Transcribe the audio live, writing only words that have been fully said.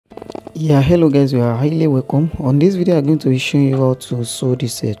Yeah, hello guys, you are highly welcome. On this video I'm going to be showing you how to sew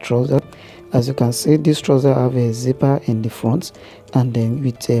this trouser. As you can see, this trouser have a zipper in the front and then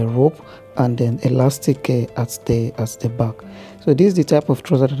with a rope and then elastic at the back. So this is the type of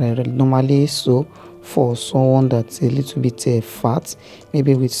trouser that I normally sew for someone that's a little bit fat,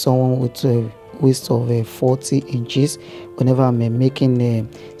 maybe with someone with a waist of 40 inches. Whenever I'm making a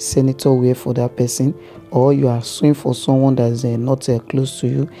senator wear for that person, or you are sewing for someone that's not close to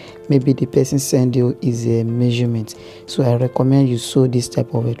you, maybe the person send you is a measurement. So I recommend you sew this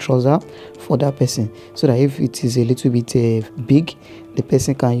type of a trouser for that person, so that if it is a little bit big, the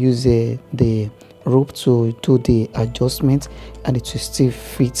person can use the rope to do the adjustment and it will still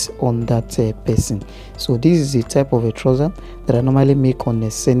fit on that person. So this is the type of a trouser that I normally make on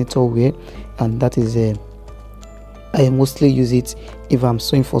a senator wear, and that is I mostly use it if I'm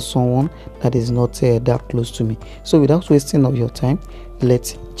sewing for someone that is not that close to me. So without wasting of your time,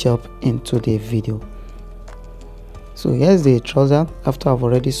 let's jump into the video. So here's the trouser after I've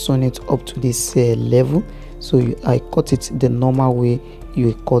already sewn it up to this level. So I cut it the normal way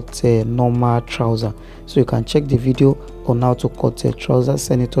you cut a normal trouser. So you can check the video on how to cut a trouser,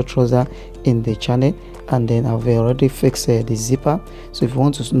 senator trouser, in the channel, and then I've already fixed the zipper. So if you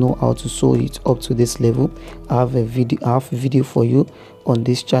want to know how to sew it up to this level, I have a video for you on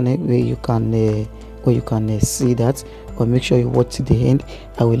this channel where you can see that. But make sure you watch to the end.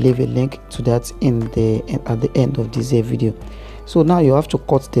 I will leave a link to that at the end of this video. So now you have to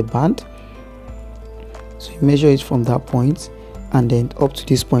cut the band. So you measure it from that point and then up to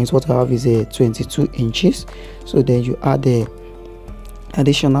this point. What I have is a 22 inches. So then you add a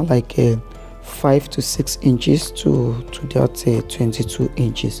additional like 5 to 6 inches to that 22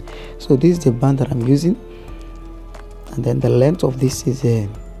 inches. So this is the band that I'm using, and then the length of this is you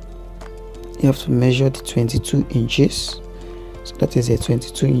have to measure the 22 inches. So that is a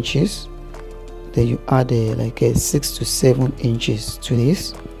 22 inches. Then you add like a 6 to 7 inches to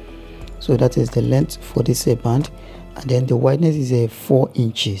this. So that is the length for this band, and then the wideness is a 4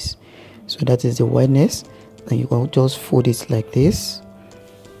 inches. So that is the wideness. Then you can just fold it like this.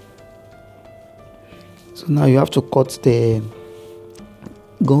 So now you have to cut the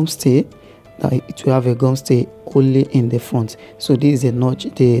gum stay. Now it will have a gum stay only in the front. So this is a notch,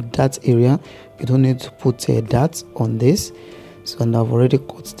 the dart area. You don't need to put a dart on this. So now I've already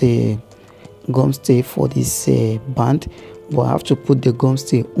cut the gum stay for this band, but I have to put the gum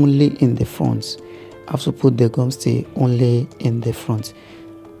stay only in the front. I have to put the gum stay only in the front.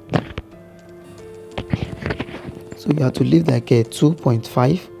 So you have to leave like a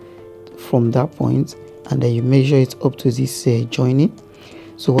 2.5 from that point, and then you measure it up to this joining.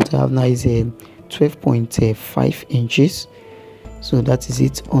 So what I have now is a 12.5 inches. So that is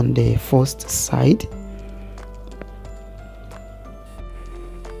it on the first side.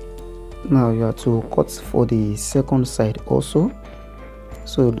 Now you have to cut for the second side also.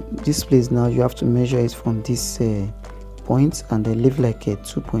 So this place now you have to measure it from this point and then leave like a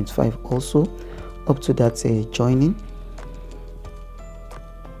 2.5 also up to that joining.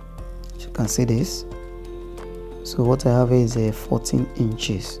 You can see this. So what I have is a 14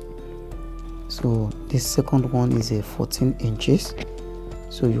 inches. So this second one is a 14 inches.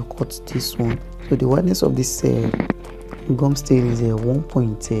 So you cut this one. So the wideness of this gum stay is a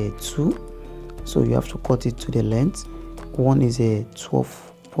 1.2. So you have to cut it to the length. One is a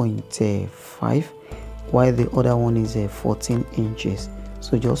 12.5, while the other one is a 14 inches.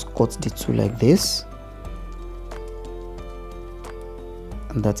 So just cut the two like this,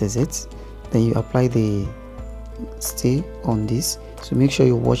 and that is it. Then you apply the stay on this. So make sure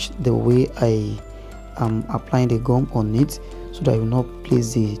you watch the way I am applying the gum on it, so that I will not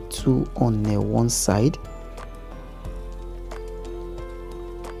place the two on one side.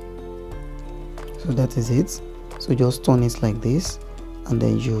 So that is it. So just turn it like this, and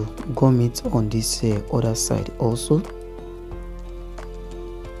then you gum it on this other side also.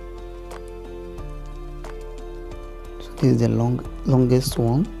 So this is the longest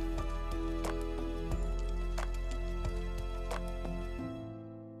one.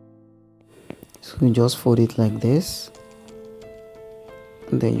 So you just fold it like this,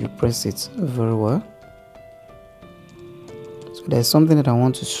 and then you press it very well. So there's something that I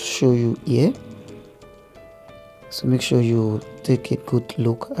want to show you here. So make sure you take a good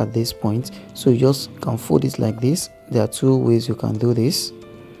look at this point. So you just can fold it like this. There are two ways you can do this.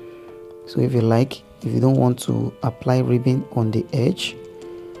 So if you like, if you don't want to apply ribbon on the edge,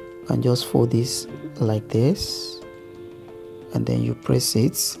 you can just fold this like this, and then you press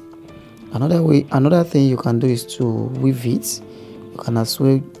it. Another thing you can do is to weave it. You can as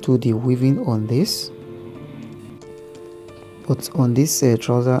well do the weaving on this. but on this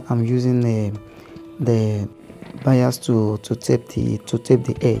trouser I'm using the bias to tape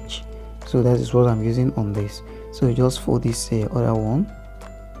the edge. So that is what I'm using on this. So you just fold this other one.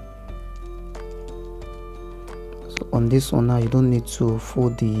 So on this one now you don't need to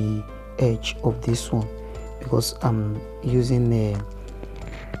fold the edge of this one because I'm using a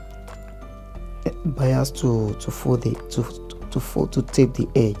bias to fold it to tape the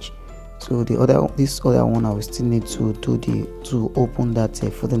edge. So this other one I will still need to do to open that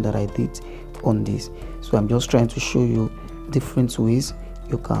folding that I did on this. So I'm just trying to show you different ways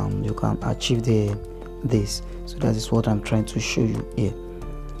you can achieve this. So that is what I'm trying to show you here.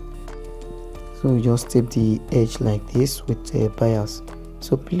 So you just tape the edge like this with a bias.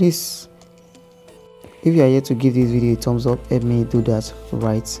 So please, if you are here to give this video a thumbs up, let me do that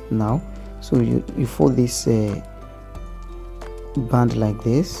right now. So you fold this band like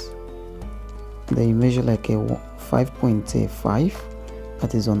this, then you measure like a 5.5,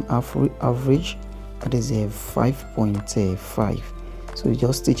 that is on average, that is a 5.5. so you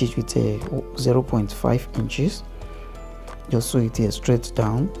just stitch it with a 0.5 inches, just so it is straight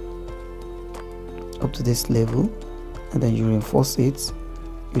down up to this level, and then you reinforce it.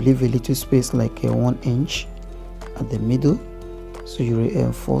 You leave a little space like a 1 inch at the middle, so you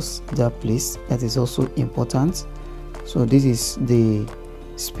reinforce that place. That is also important. So this is the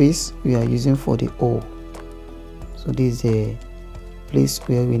space we are using for the hole. So this is a place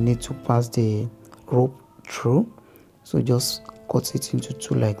where we need to pass the rope through. So just cut it into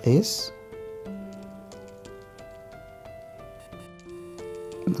two like this.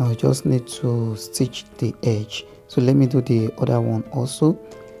 Now you just need to stitch the edge. So let me do the other one also,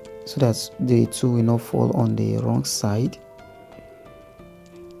 so that the two will not fall on the wrong side.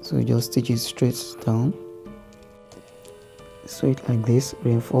 So you just stitch it straight down, sew it like this,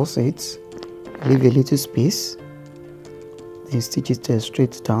 reinforce it, leave a little space, then stitch it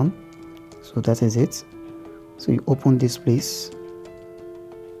straight down. So that is it. So you open this place,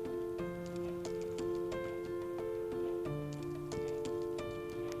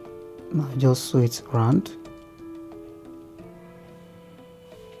 now just sew it round.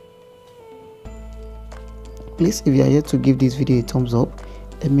 Please, if you are here to give this video a thumbs up,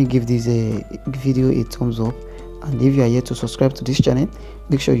 let me give this video a thumbs up. And if you are here to subscribe to this channel,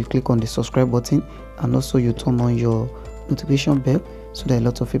 make sure you click on the subscribe button, and also you turn on your notification bell, so that a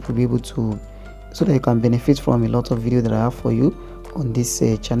lot of people will be able to, so that you can benefit from a lot of video that I have for you on this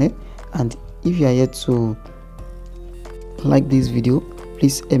channel. And if you are here to like this video,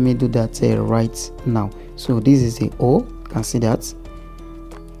 please let me do that right now. So this is the O, you can see that.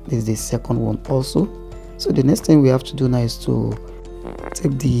 This is the second one also. So the next thing we have to do now is to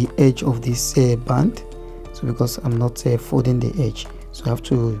tape the edge of this band. So because I'm not folding the edge, so I have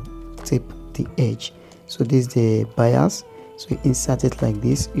to tape the edge. So this is the bias. So you insert it like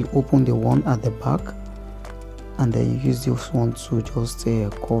this, you open the one at the back, and then you use this one to just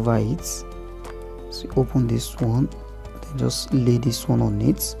cover it. So you open this one, then just lay this one on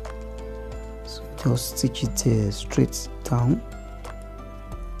it. So just stitch it straight down.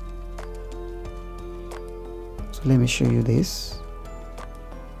 So let me show you this.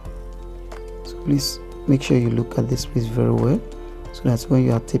 So please make sure you look at this place very well, so that when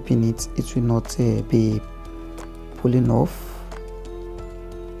you are taping it, it will not be pulling off.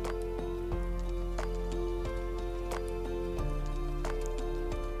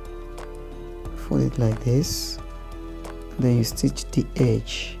 Fold it like this, then you stitch the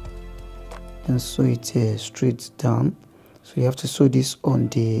edge and sew it straight down. So you have to sew this on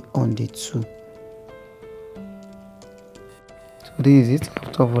the two. So this is it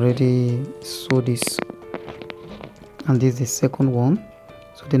after I've already sewed this, and this is the second one.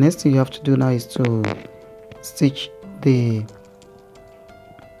 So the next thing you have to do now is to stitch the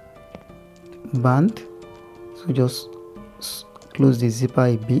band. So just close the zipper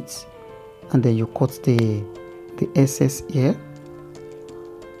a bit, and then you cut the excess here.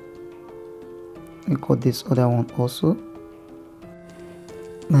 You cut this other one also.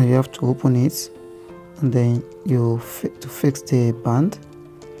 Now you have to open it, and then you to fix the band,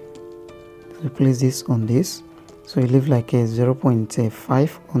 so place this on this. So you leave like a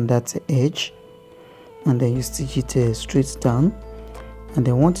 0.5 on that edge, and then you stitch it straight down. And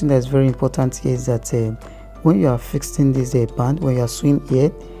then one thing that is very important here is that when you are fixing this band, when you are sewing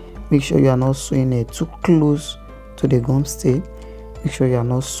here, make sure you are not sewing too close to the gum stay. Make sure you are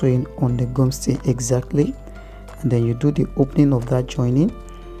not sewing on the gum stay exactly, and then you do the opening of that joining.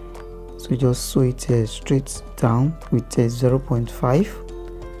 So just sew it straight down with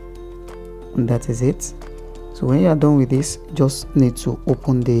 0.5, and that is it. So when you are done with this, just need to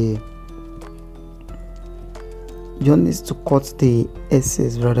open the you just need to cut the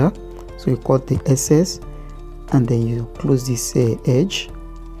excess rather. So you cut the excess and then you close this edge.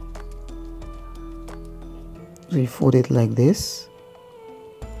 So you fold it like this.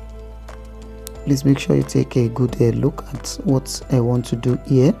 Please make sure you take a good look at what I want to do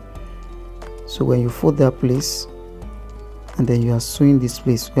here. So when you fold that place and then you are sewing this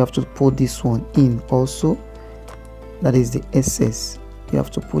place, you have to pull this one in also. That is the excess. You have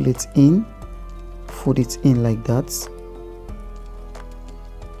to pull it in, fold it in like that.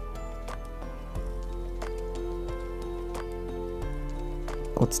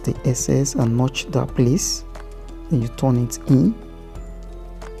 Cut the excess and notch that place. Then you turn it in.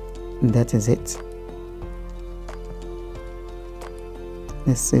 And that is it.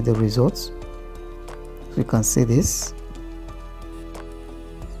 Let's see the results. So you can see this.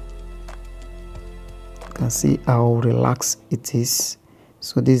 You can see how relaxed it is.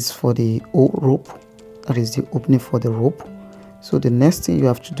 So this is for the old rope. That is the opening for the rope. So the next thing you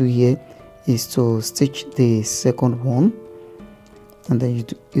have to do here is to stitch the second one, and then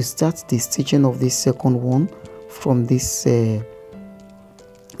you start the stitching of this second one from this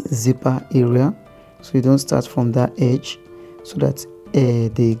zipper area. So you don't start from that edge, so that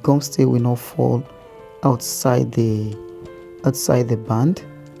the gum stay will not fall outside the band.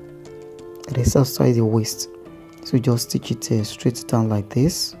 It is outside the waist. So you just stitch it straight down like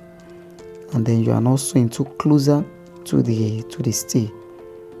this, and then you are now sewing closer to the stay.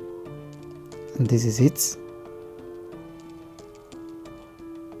 And this is it.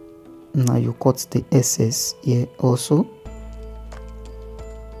 Now you cut the excess here also.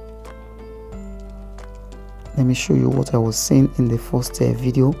 Let me show you what I was saying in the first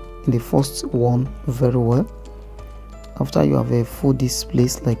video, in the first one very well. After you have fold this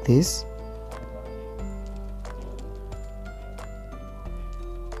place like this,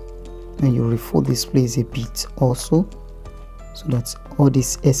 and you refold this place a bit also, so that all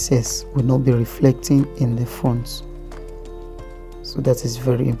this excess will not be reflecting in the front. So that is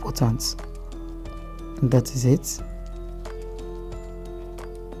very important. And that is it.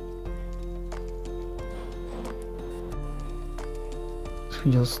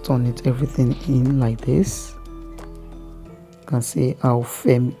 So just turn everything in like this. You can see how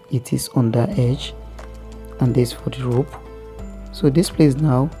firm it is on that edge, and this for the rope. So this place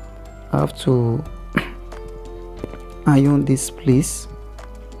now, I have to iron this place.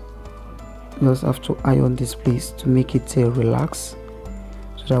 Just have to iron this place to make it relax,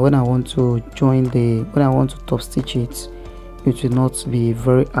 so that when I want to top stitch it, it will not be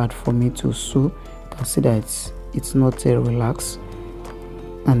very hard for me to sew. You can see that it's not relaxed.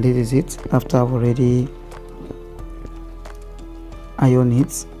 And this is it after I've already ironed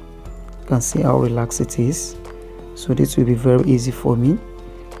it. You can see how relaxed it is. So this will be very easy for me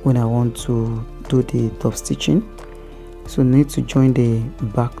when I want to do the top stitching. So need to join the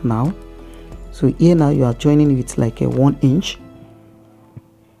back now. So here now you are joining with like a 1 inch.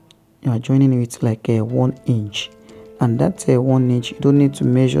 You are joining with like a 1 inch, and that's a 1 inch. You don't need to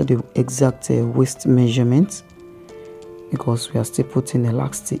measure the exact waist measurement, because we are still putting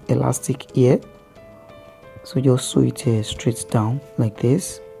elastic here. So just sew it straight down like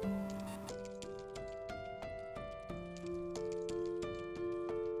this.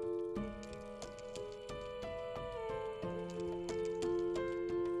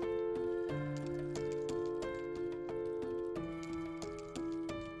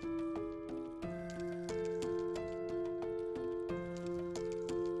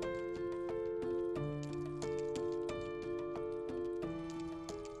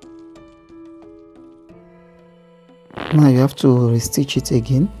 Now you have to restitch it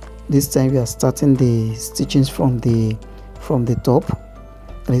again. This time we are starting the stitchings from the top,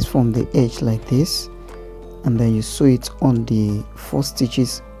 that is from the edge like this, and then you sew it on the 4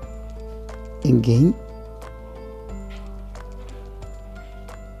 stitches again.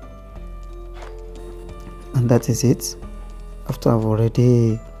 And that is it. After I've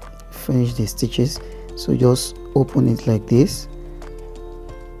already finished the stitches, so just open it like this,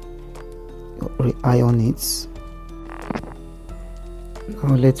 re-iron it.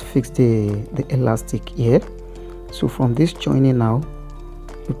 Now let's fix the elastic here. So from this joining now,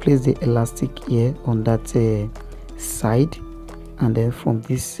 we place the elastic here on that side, and then from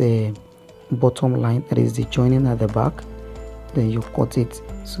this bottom line, that is the joining at the back, then you cut it.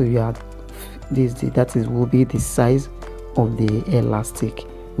 So you have will be the size of the elastic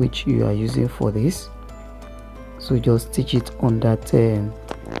which you are using for this. So just stitch it on that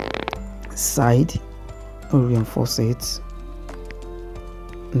side, reinforce it,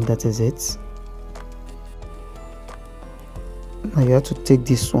 and that is it. Now you have to take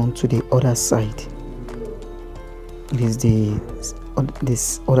this one to the other side. it is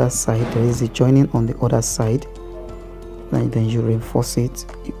this other side. There is a joining on the other side, and then you reinforce it,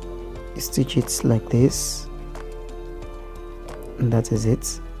 you stitch it like this, and that is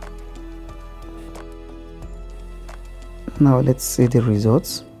it. Now let's see the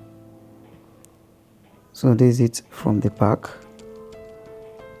results. So this is it from the back.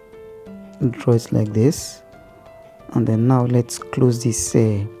 Draw it like this, and then now let's close this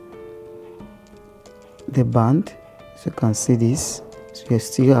the band. So you can see this. So you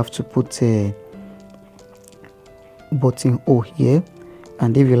still have to put a buttonhole here,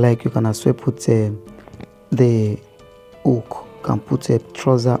 and if you like, you can as well put the hook. You can put a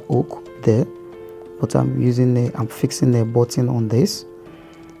trouser hook there, but I'm fixing a button on this,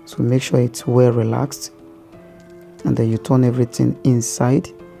 so make sure it's well relaxed, and then you turn everything inside,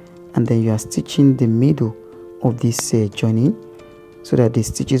 and then you are stitching the middle of this joining so that the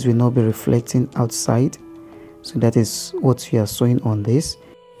stitches will not be reflecting outside. So that is what you are sewing on this.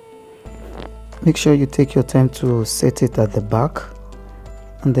 Make sure you take your time to set it at the back,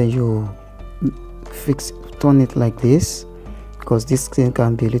 and then you turn it like this, because this thing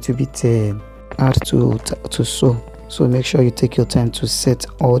can be a little bit hard to sew. So make sure you take your time to set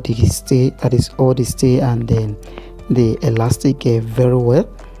all the stay, that is all the stay and then the elastic very well.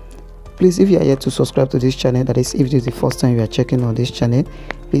 Please, if you are yet to subscribe to this channel, that is if this is the first time you are checking on this channel,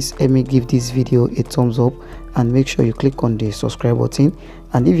 please help me give this video a thumbs up and make sure you click on the subscribe button.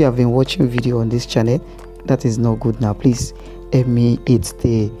 And if you have been watching video on this channel that is not good now, please help me hit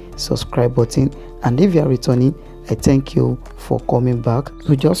the subscribe button. And if you are returning, I thank you for coming back.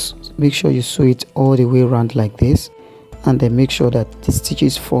 So just make sure you sew it all the way around like this, and then make sure that the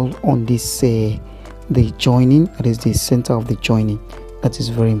stitches fall on this the joining, that is the center of the joining. That is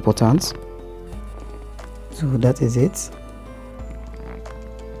very important. So that is it.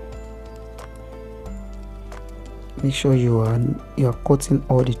 Make sure you are cutting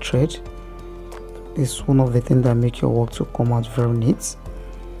all the thread. This is one of the things that make your work to come out very neat.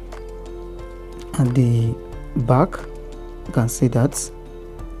 And the back, you can see that.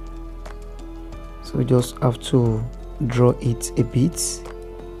 So you just have to draw it a bit,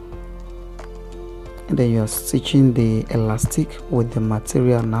 and then you are stitching the elastic with the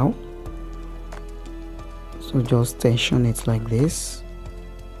material now. So just tension it like this,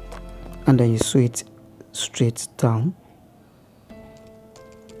 and then you sew it straight down.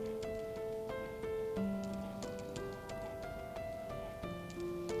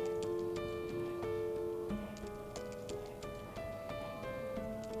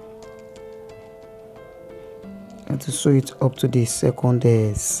 And to sew it up to the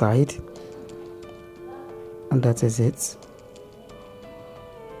second side, and that is it.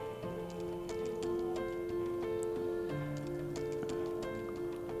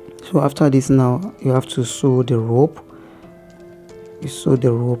 So after this, now you have to sew the rope. You sew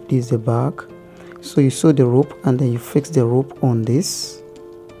the rope, this is the back. So you sew the rope, and then you fix the rope on this,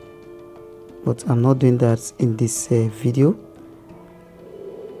 but I'm not doing that in this video.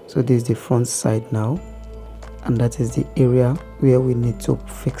 So this is the front side now, and that is the area where we need to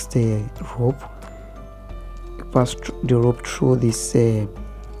fix the rope. You pass the rope through this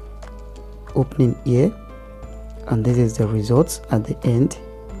opening here, and this is the results at the end.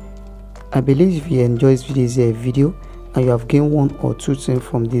 I believe if you enjoyed this video and you have gained 1 or 2 things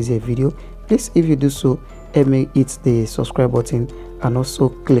from this video, please, if you do so, help me hit the subscribe button and also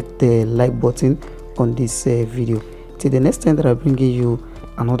click the like button on this video. Till the next time that I bring you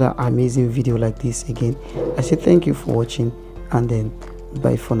another amazing video like this again, I say thank you for watching, and then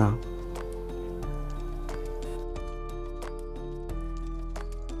bye for now.